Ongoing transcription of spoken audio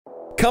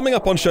Coming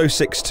up on show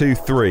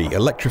 623,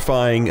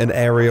 electrifying an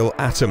aerial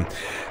atom.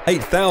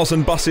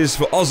 8,000 buses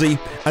for Aussie,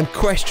 and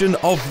question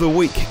of the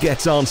week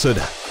gets answered.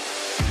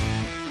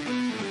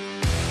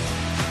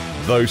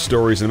 Those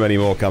stories and many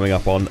more coming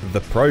up on the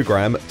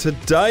programme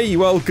today.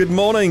 Well, good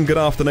morning, good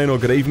afternoon or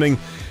good evening,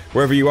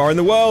 wherever you are in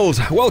the world.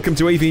 Welcome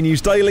to EV News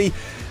Daily.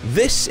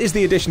 This is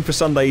the edition for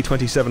Sunday,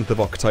 27th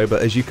of October.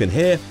 As you can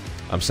hear,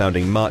 I'm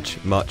sounding much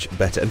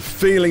better and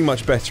feeling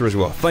much better as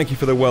well. Thank you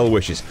for the well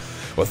wishes.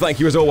 Well, thank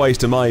you as always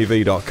to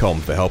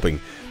myev.com for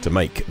helping to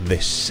make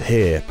this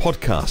here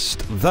podcast.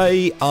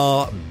 They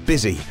are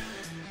busy.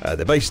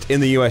 They're based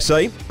in the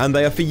USA, and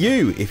they are for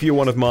you. If you're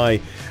one of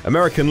my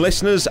American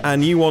listeners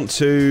and you want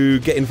to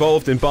get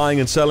involved in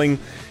buying and selling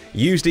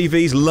used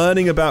EVs,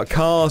 learning about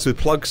cars with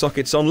plug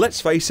sockets on,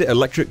 let's face it,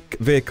 electric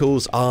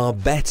vehicles are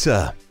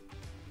better.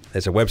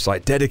 There's a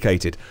website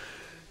dedicated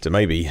to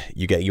maybe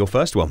you get your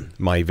first one,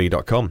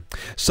 myev.com.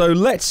 So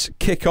let's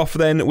kick off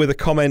then with a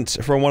comment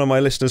from one of my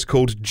listeners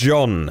called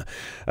John.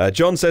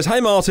 John says, "Hey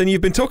Martyn,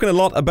 you've been talking a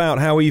lot about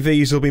how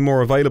EVs will be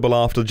more available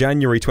after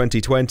January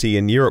 2020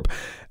 in Europe.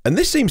 And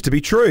this seems to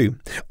be true.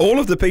 All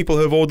of the people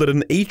who have ordered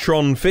an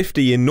etron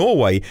 50 in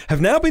Norway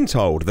have now been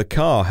told the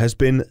car has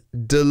been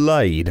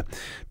delayed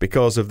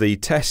because of the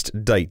test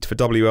date for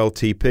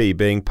wltp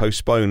being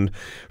postponed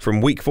from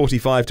week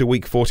 45 to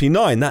week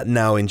 49. That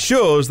now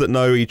ensures that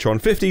no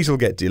etron 50s will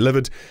get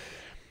delivered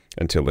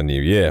until the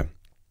new year.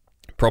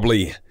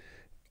 Probably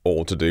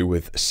all to do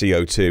with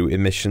CO2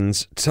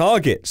 emissions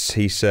targets,"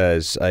 he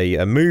says.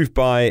 A move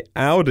by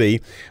Audi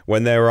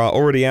when there are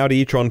already Audi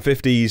e-tron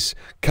 50s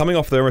coming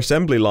off their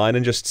assembly line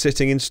and just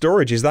sitting in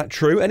storage. Is that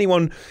true?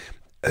 Anyone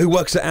who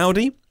works at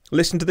Audi,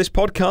 listen to this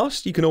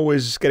podcast? You can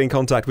always get in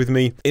contact with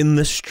me in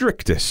the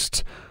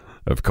strictest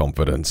of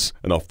confidence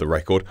and off the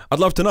record. I'd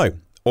love to know.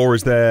 Or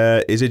is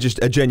it just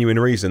a genuine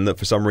reason that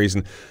for some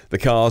reason the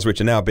cars which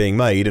are now being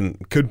made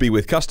and could be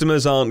with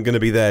customers aren't going to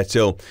be there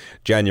till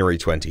January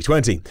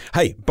 2020?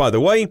 Hey, by the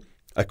way,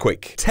 a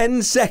quick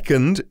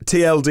 10-second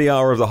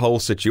TLDR of the whole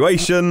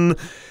situation.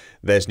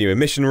 There's new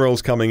emission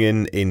rules coming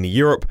in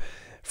Europe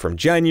from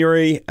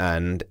January,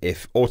 and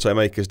if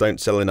automakers don't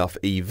sell enough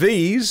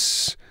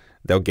EVs,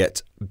 they'll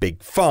get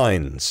big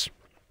fines.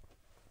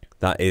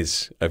 That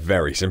is a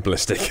very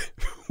simplistic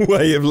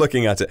way of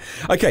looking at it.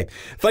 Okay,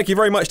 thank you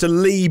very much to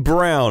Lee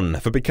Brown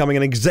for becoming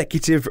an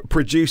executive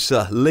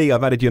producer. Lee,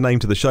 I've added your name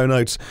to the show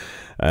notes.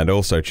 And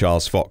also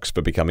Charles Fox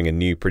for becoming a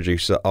new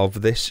producer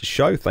of this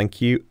show.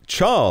 Thank you,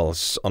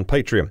 Charles, on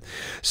Patreon.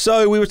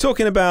 So we were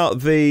talking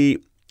about the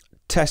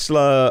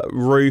Tesla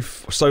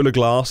roof, solar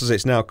glass as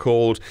it's now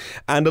called,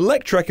 and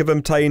Electrek have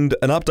obtained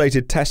an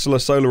updated Tesla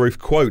solar roof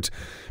quote.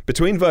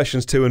 Between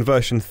versions 2 and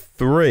version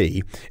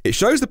 3, it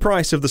shows the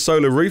price of the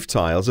solar roof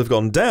tiles have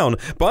gone down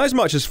by as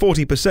much as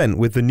 40%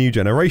 with the new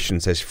generation,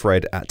 says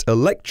Fred at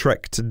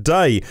Electrek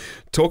today,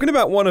 talking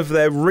about one of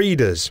their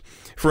readers.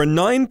 For a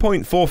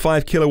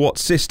 9.45 kilowatt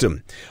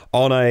system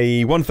on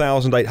a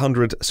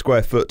 1,800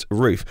 square foot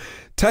roof,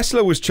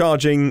 Tesla was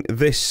charging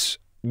this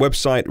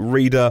website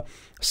reader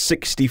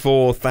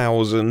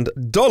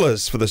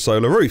 $64,000 for the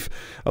solar roof,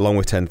 along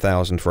with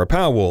 $10,000 for a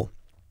Powerwall.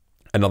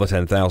 Another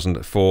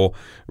 $10,000 for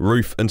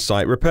roof and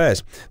site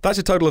repairs. That's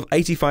a total of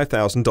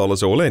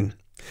 $85,000 all in.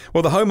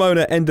 Well, the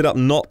homeowner ended up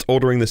not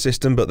ordering the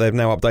system, but they've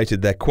now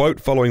updated their quote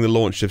following the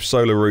launch of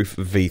Solar Roof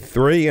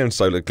V3 and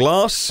Solar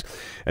Glass,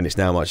 and it's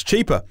now much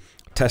cheaper.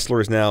 Tesla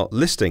is now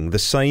listing the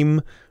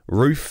same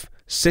roof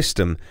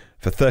system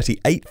for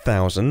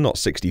 $38,000, not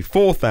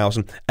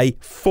 $64,000, a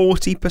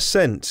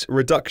 40%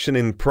 reduction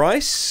in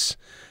price.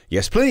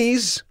 Yes,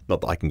 please.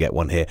 Not that I can get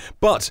one here,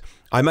 but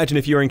I imagine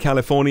if you're in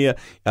California,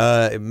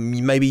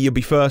 maybe you'll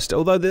be first,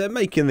 although they're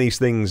making these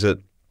things at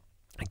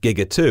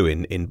Giga 2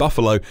 in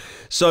Buffalo.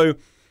 So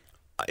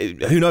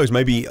who knows,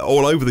 maybe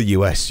all over the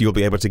US you'll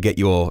be able to get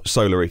your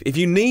solar roof. If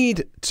you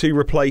need to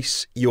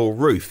replace your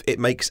roof, it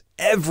makes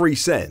every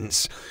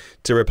sense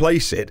to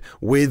replace it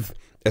with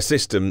a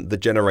system that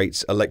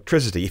generates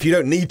electricity. If you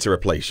don't need to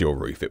replace your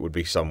roof, it would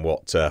be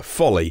somewhat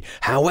folly.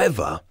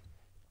 However,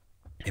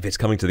 if it's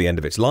coming to the end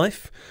of its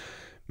life,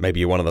 maybe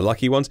you're one of the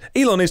lucky ones.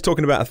 Elon is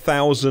talking about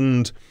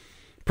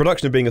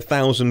production of being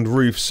 1,000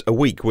 roofs a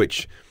week,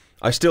 which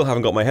I still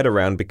haven't got my head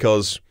around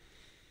because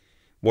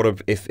what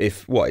is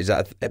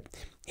that?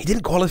 He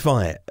didn't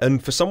qualify it.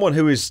 And for someone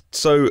who is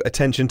so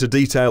attention to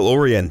detail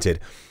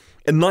oriented,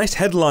 a nice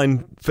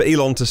headline for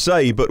Elon to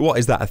say, but what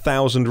is that?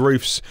 1,000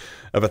 roofs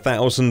of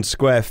 1,000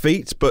 square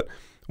feet? But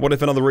what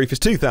if another roof is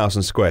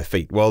 2,000 square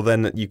feet? Well,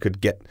 then you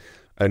could get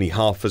only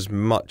half as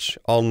much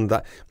on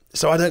that.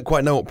 So I don't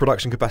quite know what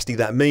production capacity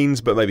that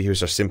means, but maybe he was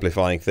just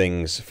simplifying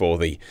things for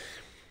the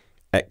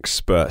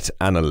expert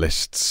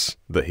analysts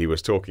that he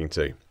was talking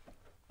to.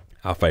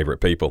 Our favourite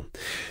people.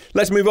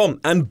 Let's move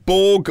on. And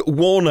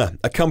BORGWARNER,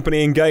 a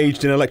company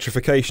engaged in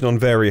electrification on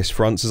various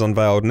fronts, has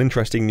unveiled an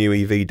interesting new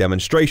EV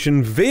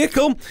demonstration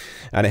vehicle,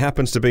 and it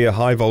happens to be a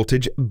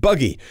high-voltage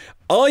buggy.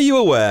 Are you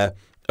aware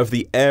of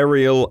the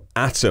Ariel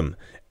Atom?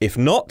 If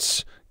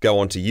not, go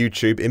onto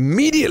YouTube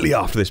immediately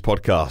after this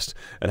podcast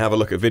and have a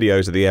look at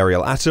videos of the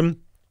Ariel Atom.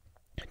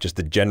 just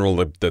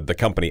the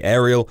company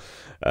Ariel.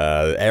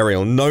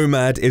 Ariel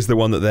Nomad is the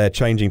one that they're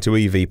changing to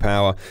EV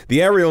power.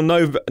 The Ariel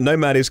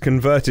Nomad is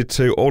converted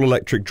to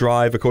all-electric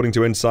drive, according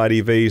to Inside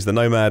EVs. The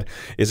Nomad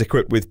is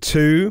equipped with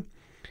 2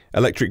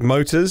 electric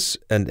motors,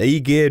 an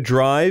e-gear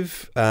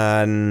drive,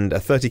 and a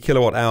 30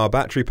 kilowatt-hour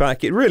battery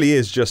pack. It really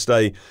is just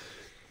a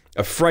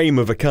frame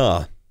of a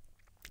car.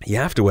 You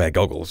have to wear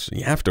goggles.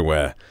 You have to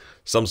wear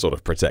some sort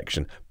of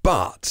protection.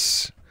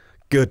 But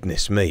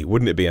goodness me,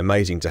 wouldn't it be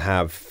amazing to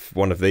have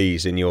one of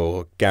these in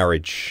your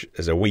garage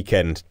as a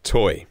weekend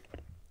toy?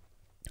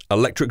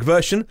 Electric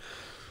version?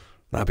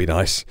 That'd be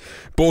nice.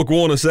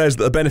 BORGWARNER says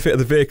that the benefit of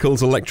the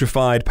vehicle's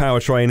electrified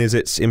powertrain is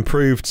its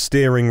improved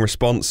steering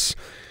response,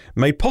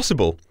 made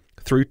possible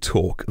through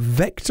torque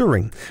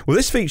vectoring. Well,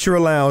 this feature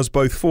allows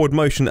both forward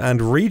motion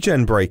and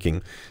regen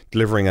braking,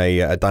 delivering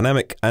a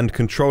dynamic and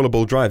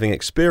controllable driving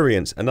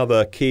experience.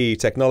 Another key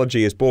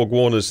technology is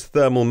BORGWARNER's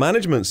thermal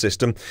management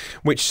system,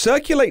 which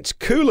circulates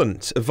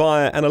coolant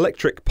via an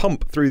electric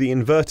pump through the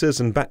inverters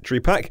and battery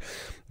pack.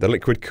 The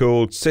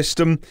liquid-cooled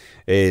system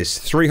is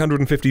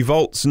 350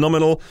 volts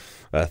nominal,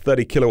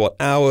 30 kilowatt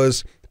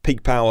hours,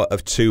 peak power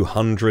of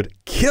 200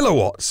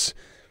 kilowatts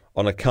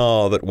on a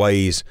car that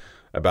weighs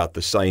about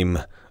the same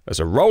as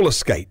a roller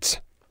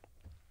skate.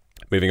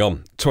 Moving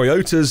on,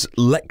 Toyota's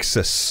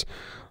Lexus.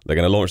 They're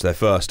going to launch their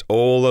first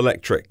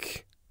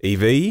all-electric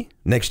EV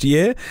next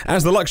year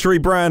as the luxury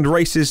brand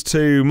races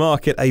to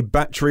market a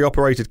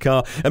battery-operated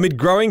car amid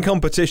growing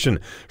competition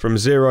from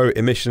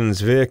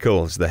zero-emissions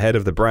vehicles. The head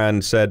of the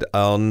brand said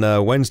on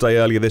Wednesday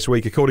earlier this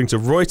week, according to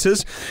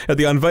Reuters, at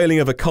the unveiling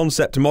of a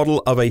concept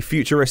model of a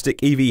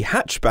futuristic EV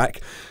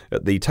hatchback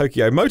at the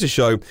Tokyo Motor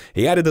Show,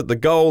 he added that the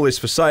goal is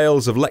for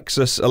sales of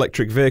Lexus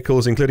electric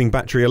vehicles, including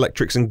battery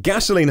electrics and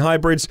gasoline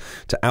hybrids,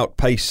 to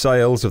outpace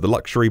sales of the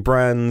luxury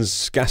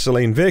brand's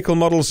gasoline vehicle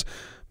models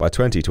by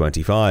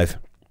 2025.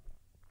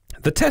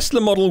 The Tesla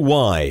Model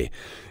Y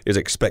is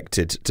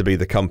expected to be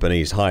the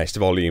company's highest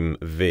volume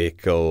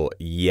vehicle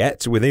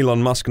yet, with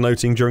Elon Musk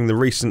noting during the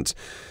recent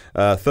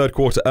third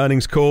quarter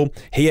earnings call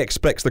he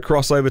expects the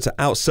crossover to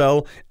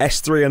outsell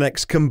S3 and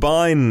X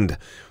combined.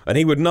 And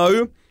he would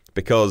know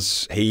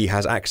because he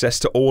has access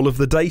to all of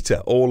the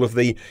data, all of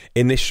the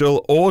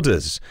initial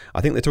orders. I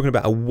think they're talking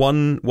about a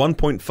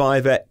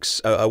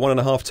 1.5x,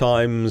 1.5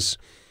 times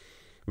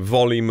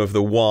volume of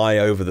the Y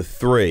over the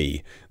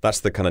 3. That's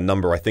the kind of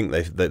number I think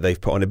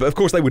they've put on it. But of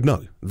course they would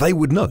know. They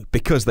would know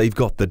because they've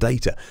got the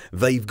data.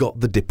 They've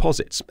got the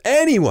deposits.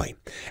 Anyway,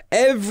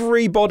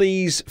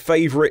 everybody's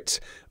favourite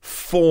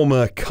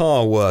former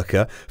car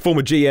worker,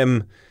 former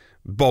GM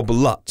Bob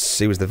Lutz.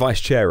 He was the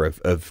vice chair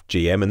of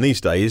GM, and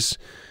these days,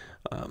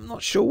 I'm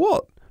not sure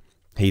what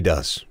he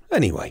does.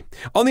 Anyway,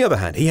 on the other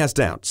hand, he has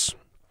doubts.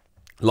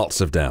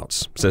 Lots of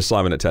doubts, says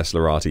Simon at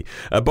Teslarati.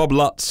 Bob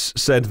Lutz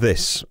said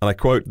this, and I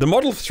quote, "The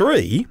Model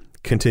 3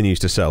 continues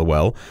to sell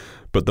well,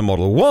 but the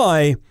Model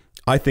Y,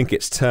 I think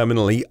it's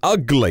terminally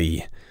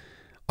ugly.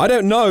 I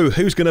don't know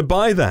who's going to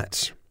buy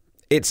that.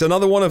 It's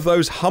another one of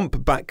those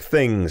humpback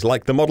things,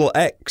 like the Model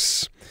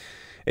X.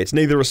 It's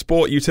neither a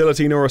sport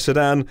utility nor a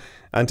sedan,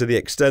 and to the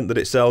extent that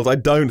it sells, I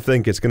don't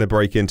think it's going to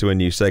break into a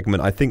new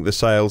segment. I think the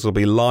sales will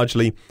be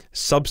largely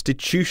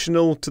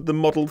substitutional to the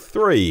Model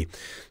 3.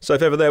 So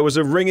if ever there was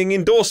a ringing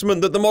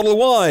endorsement that the Model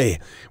Y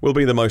will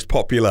be the most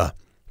popular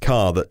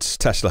car that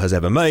Tesla has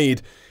ever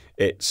made,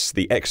 it's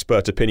the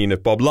expert opinion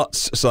of Bob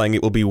Lutz saying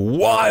it will be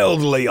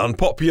wildly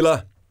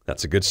unpopular.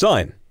 That's a good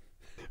sign."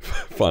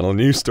 Final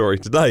news story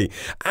today.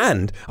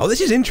 And,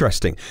 this is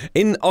interesting.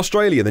 In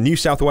Australia, the New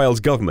South Wales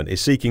government is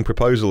seeking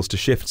proposals to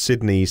shift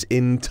Sydney's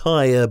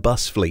entire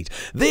bus fleet.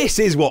 This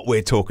is what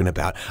we're talking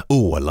about.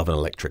 Oh, I love an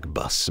electric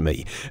bus,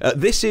 me.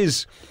 This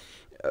is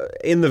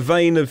in the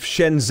vein of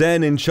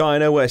Shenzhen in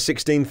China, where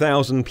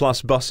 16,000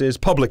 plus buses,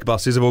 public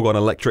buses, have all gone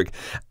electric.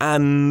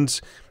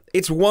 And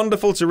it's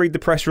wonderful to read the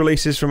press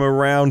releases from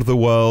around the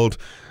world.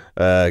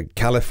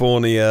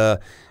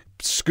 California,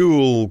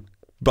 school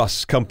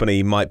bus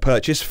company might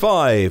purchase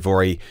 5,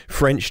 or a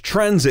French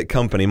transit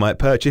company might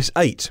purchase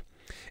 8.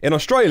 In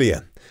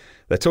Australia,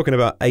 they're talking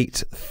about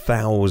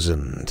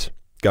 8,000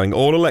 going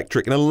all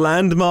electric in a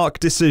landmark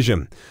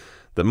decision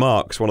that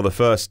marks one of the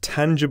first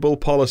tangible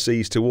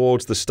policies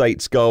towards the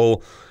state's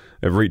goal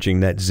of reaching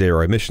net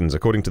zero emissions.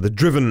 According to the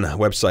Driven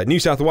website, New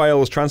South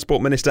Wales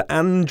Transport Minister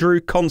Andrew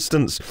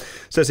Constance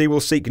says he will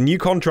seek new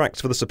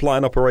contracts for the supply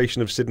and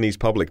operation of Sydney's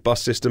public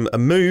bus system, a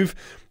move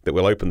that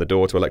will open the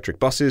door to electric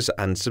buses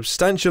and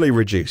substantially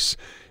reduce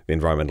the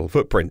environmental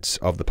footprint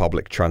of the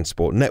public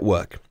transport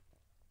network.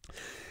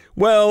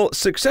 Well,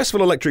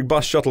 successful electric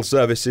bus shuttle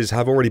services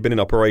have already been in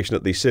operation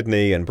at the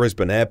Sydney and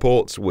Brisbane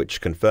airports,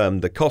 which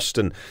confirmed the cost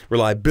and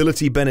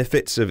reliability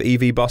benefits of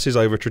EV buses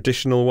over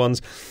traditional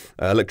ones.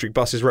 Electric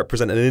buses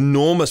represent an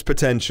enormous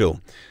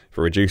potential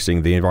for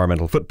reducing the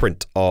environmental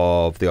footprint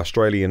of the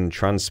Australian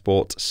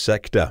transport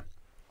sector.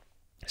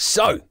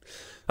 So,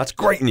 that's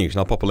great news,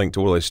 and I'll pop a link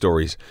to all those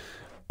stories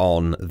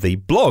on the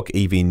blog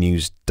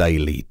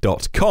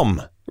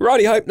evnewsdaily.com.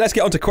 Righty-ho, let's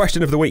get on to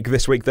question of the week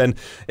this week then.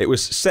 It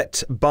was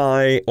set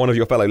by one of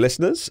your fellow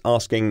listeners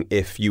asking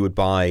if you would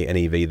buy an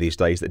EV these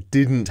days that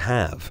didn't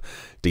have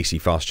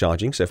DC fast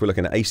charging. So if we're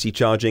looking at AC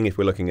charging, if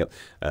we're looking at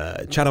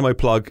CHAdeMO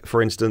plug,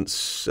 for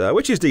instance,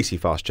 which is DC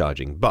fast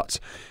charging. But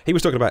he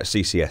was talking about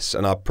CCS,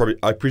 and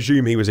I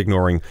presume he was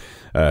ignoring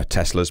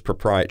Tesla's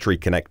proprietary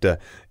connector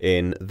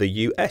in the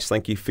US.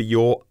 Thank you for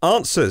your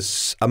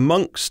answers.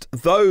 Amongst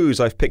those,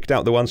 I've picked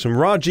out the ones from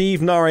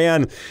Rajiv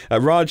Narayan.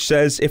 Raj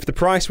says, if the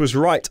price was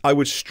right, I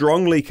would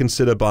strongly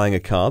consider buying a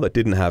car that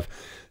didn't have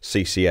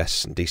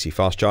CCS and DC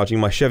fast charging.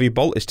 My Chevy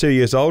Bolt is 2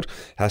 years old,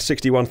 has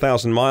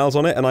 61,000 miles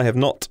on it, and I have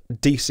not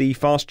DC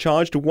fast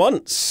charged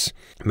once.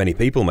 Many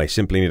people may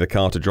simply need a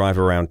car to drive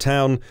around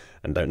town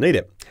and don't need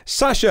it.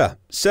 Sasha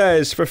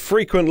says, for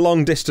frequent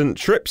long-distance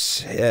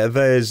trips,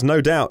 there's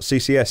no doubt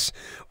CCS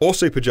or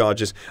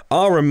superchargers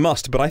are a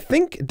must, but I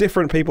think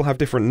different people have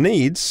different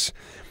needs,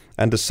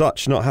 and as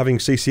such, not having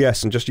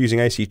CCS and just using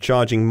AC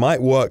charging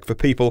might work for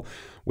people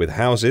with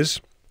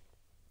houses.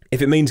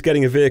 If it means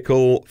getting a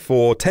vehicle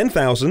for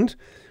 $10,000,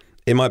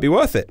 it might be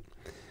worth it.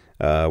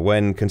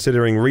 When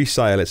considering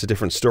resale, it's a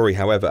different story.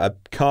 However, a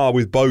car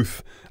with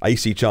both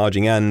AC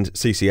charging and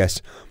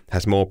CCS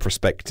has more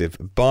prospective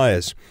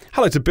buyers.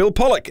 Hello to Bill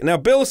Pollock. Now,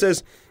 Bill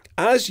says,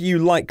 as you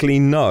likely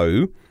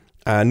know,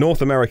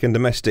 North American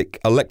domestic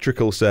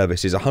electrical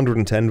service is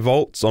 110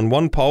 volts on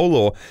one pole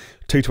or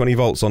 220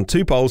 volts on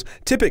two poles.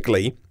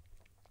 Typically,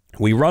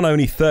 we run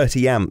only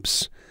 30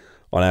 amps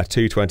on our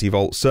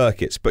 220-volt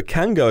circuits, but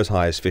can go as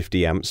high as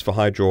 50 amps for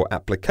high-draw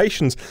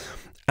applications.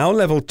 Our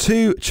level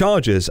 2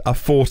 chargers are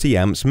 40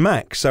 amps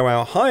max, so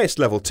our highest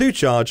level 2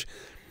 charge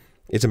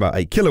is about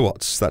 8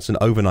 kilowatts. That's an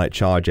overnight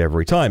charge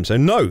every time. So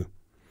no,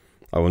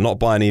 I will not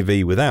buy an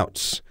EV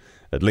without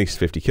at least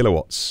 50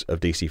 kilowatts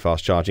of DC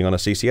fast charging on a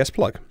CCS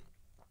plug.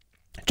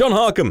 John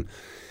Harcombe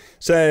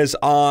says,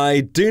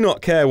 I do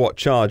not care what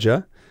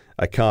charger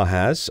a car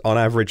has. On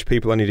average,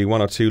 people only do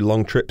 1 or 2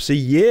 long trips a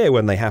year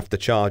when they have to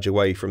charge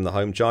away from the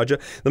home charger.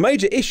 The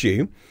major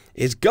issue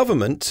is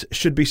government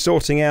should be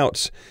sorting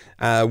out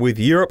with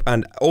Europe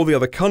and all the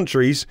other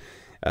countries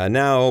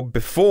now,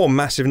 before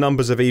massive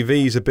numbers of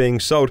EVs are being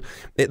sold.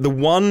 The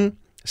one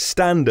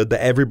standard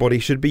that everybody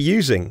should be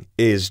using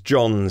is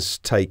John's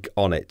take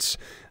on it.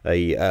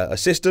 A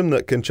system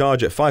that can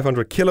charge at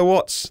 500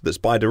 kilowatts, that's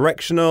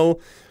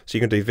bidirectional, so you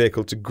can do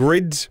vehicle to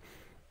grid.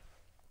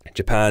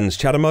 Japan's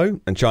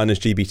CHAdeMO and China's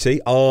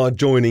GBT are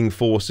joining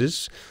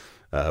forces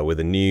with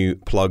a new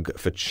plug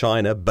for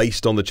China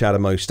based on the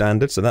CHAdeMO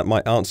standard, so that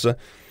might answer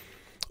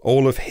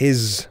all of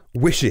his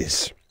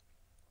wishes.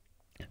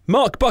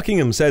 Mark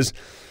Buckingham says,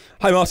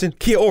 hi Martin,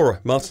 kia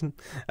ora Martin.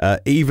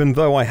 Even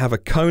though I have a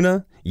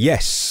Kona,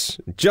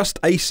 yes, just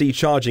AC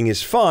charging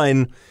is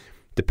fine,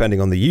 depending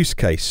on the use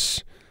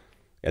case.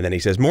 And then he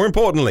says, more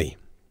importantly,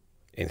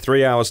 in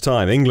 3 hours'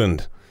 time,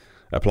 England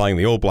are playing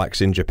the All Blacks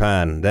in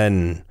Japan.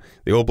 Then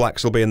the All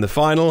Blacks will be in the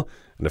final,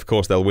 and of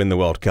course they'll win the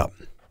World Cup.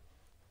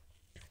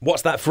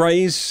 What's that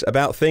phrase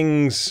about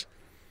things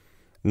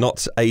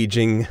not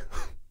aging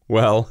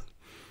well?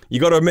 You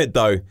got to admit,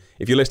 though,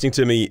 if you're listening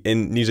to me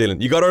in New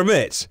Zealand, you got to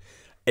admit,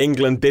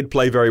 England did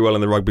play very well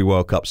in the Rugby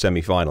World Cup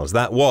semi-finals.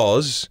 That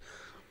was,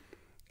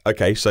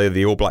 okay, so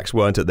the All Blacks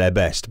weren't at their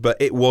best, but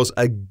it was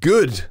a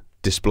good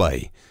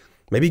display.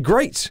 Maybe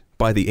great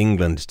by the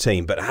England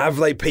team, but have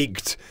they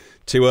peaked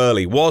too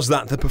early? Was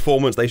that the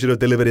performance they should have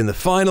delivered in the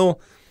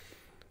final?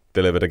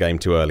 Delivered a game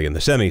too early in the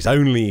semis?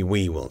 Only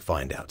we will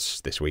find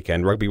out this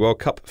weekend. Rugby World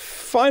Cup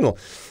final.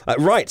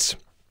 Right.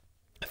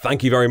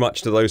 Thank you very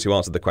much to those who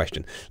answered the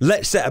question.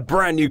 Let's set a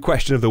brand new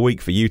question of the week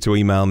for you to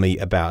email me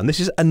about. And this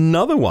is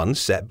another one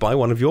set by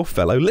one of your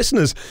fellow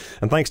listeners.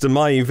 And thanks to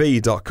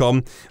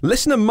myev.com,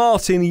 listener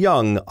Martin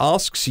Young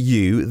asks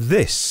you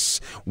this.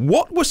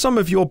 What were some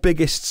of your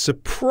biggest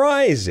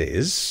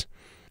surprises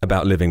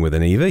about living with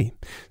an EV?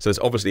 So it's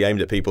obviously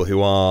aimed at people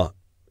who are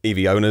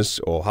EV owners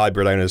or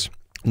hybrid owners,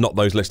 not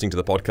those listening to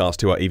the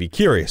podcast who are EV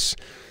curious.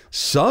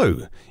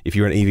 So if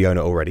you're an EV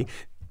owner already,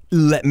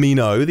 let me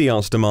know the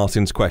answer to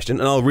Martin's question,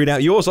 and I'll read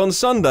out yours on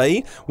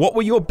Sunday. What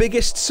were your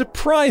biggest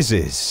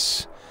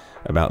surprises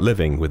about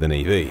living with an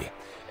EV?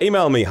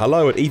 Email me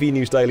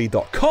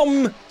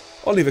hello@evnewsdaily.com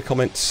or leave a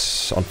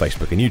comment on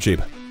Facebook and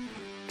YouTube.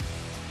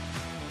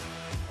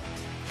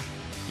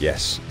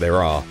 Yes,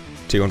 there are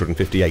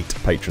 258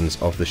 patrons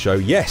of the show.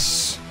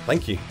 Yes,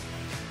 thank you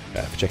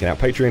for checking out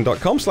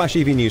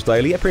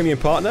patreon.com/evnewsdaily. A premium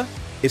partner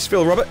is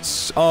Phil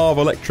Roberts of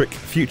Electric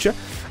Future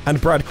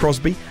and Brad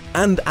Crosby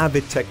and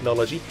Avid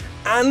Technology,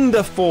 and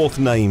a fourth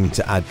name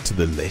to add to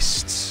the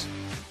list.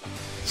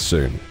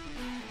 Soon.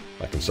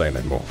 I can say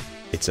no more.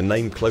 It's a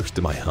name close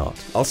to my heart.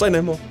 I'll say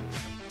no more.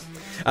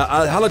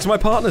 Hello to my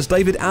partners,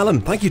 David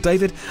Allen. Thank you,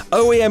 David.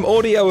 OEM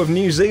Audio of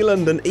New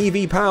Zealand and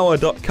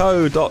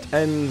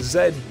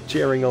evpower.co.nz,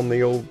 cheering on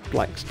the All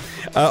Blacks.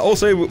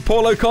 Also,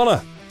 Paul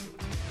O'Connor,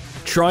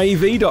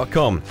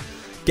 tryev.com,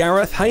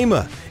 Gareth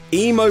Hamer,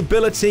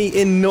 eMobility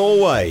in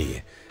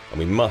Norway. And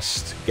we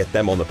must get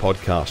them on the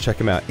podcast. Check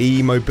them out,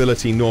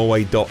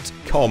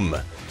 eMobilityNorway.com,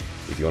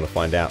 if you want to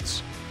find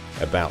out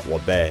about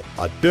what they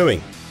are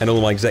doing. and all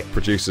my exec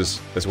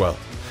producers as well.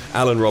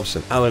 Alan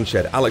Robson, Alan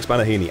Shed, Alex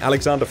Banahini,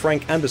 Alexander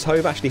Frank, Anders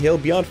Hove, Ashley Hill,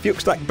 Björn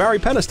Fuchstack, Barry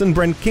Penniston,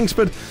 Brent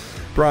Kingsford,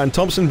 Brian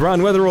Thompson, Brian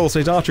Weatherall,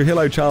 St. Archer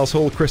Hillo, Charles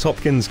Hall, Chris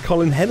Hopkins,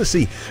 Colin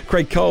Hennessy,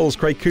 Craig Coles,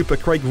 Craig Cooper,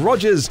 Craig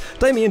Rogers,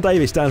 Damien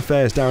Davis, Dan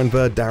Fairs, Darren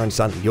Bird, Darren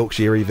Sutton,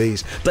 Yorkshire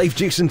EVs, Dave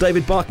Jewson,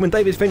 David Barkman,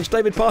 David Finch,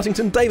 David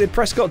Partington, David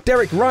Prescott,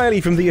 Derek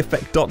Riley from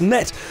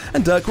TheEffect.net,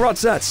 and Dirk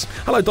Rotzatz.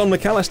 Hello, Don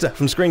McAllister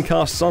from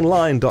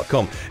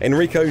ScreencastsOnline.com,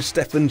 Enrico,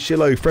 Stefan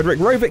Shillo, Frederick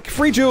Rovick,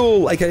 Free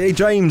Jewel, aka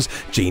James,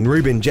 Gene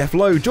Rubin, Jeff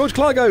Lowe, George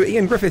Clargo,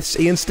 Ian Griffiths,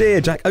 Ian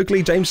Steer, Jack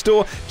Oakley, James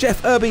Storr,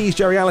 Jeff Irbies,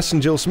 Jerry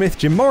Allison, Jill Smith,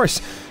 Jim Morris,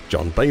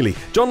 John Bailey,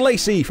 John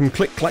Lacey from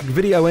Click Clack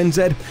Video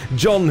NZ,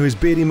 John, who is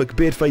Beardy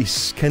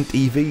McBeardface, Kent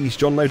EVs,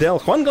 John Nodell,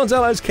 Juan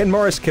Gonzalez, Ken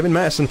Morris, Kevin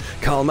Masson,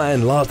 Carl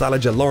Mann, Lars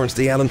Dallager, Lawrence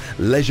D. Allen,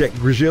 Lejek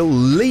Grigil,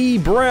 Lee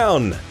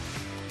Brown,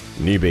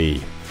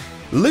 Newbie,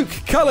 Luke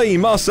Cully,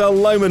 Marcel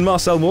Lohman,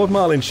 Marcel Ward,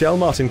 Marlin Shell,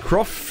 Martin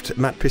Croft,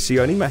 Matt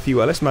Piccioni,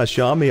 Matthew Ellis, Maz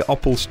Shah, Mia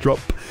Oppelstrop,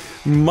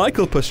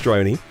 Michael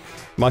Pastroni,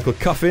 Michael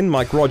Cuffin,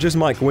 Mike Rogers,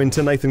 Mike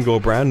Winter, Nathan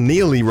Gore-Brown,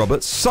 Neil Lee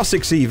Roberts,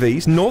 Sussex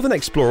EVs, Northern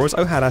Explorers,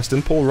 Ohad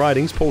Aston, Paul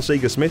Ridings, Paul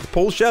Seeger-Smith,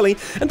 Paul Shelley,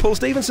 and Paul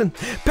Stevenson,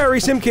 Perry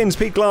Simpkins,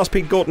 Pete Glass,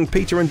 Pete Gorton,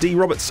 Peter and D.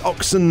 Roberts,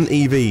 Oxen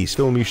EVs,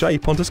 Phil Mouchet,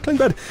 Pontus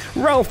Klingberg,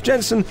 Ralph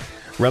Jensen,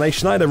 Renee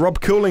Schneider,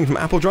 Rob Cooling from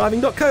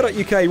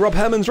appledriving.co.uk, Rob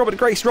Hermans, Robert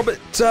Grace, Robert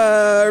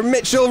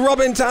Mitchell,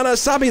 Robin Tanner,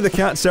 Sabby the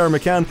Cat, Sarah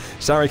McCann,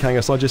 Sari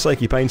Kanga, Sodger,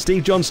 Sakey Payne,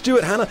 Steve John,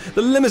 Stuart Hannah,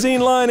 The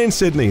Limousine Lion in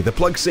Sydney, The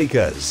Plug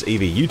Seekers,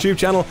 EV YouTube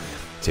channel,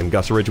 Tim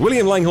Gutteridge,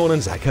 William Langhorn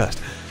and Zach Hurst.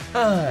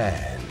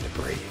 And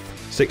breathe.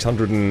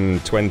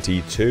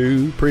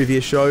 622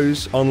 previous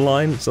shows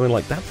online, something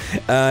like that.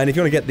 And if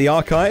you want to get the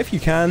archive, you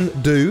can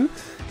do.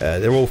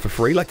 They're all for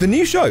free, like the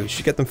new shows.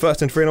 You get them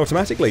first and free and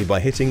automatically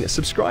by hitting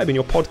subscribe in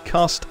your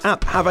podcast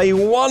app. Have a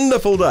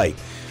wonderful day.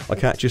 I'll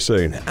catch you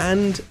soon.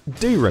 And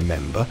do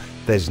remember,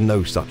 there's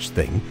no such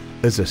thing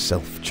as a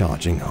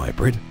self-charging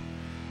hybrid.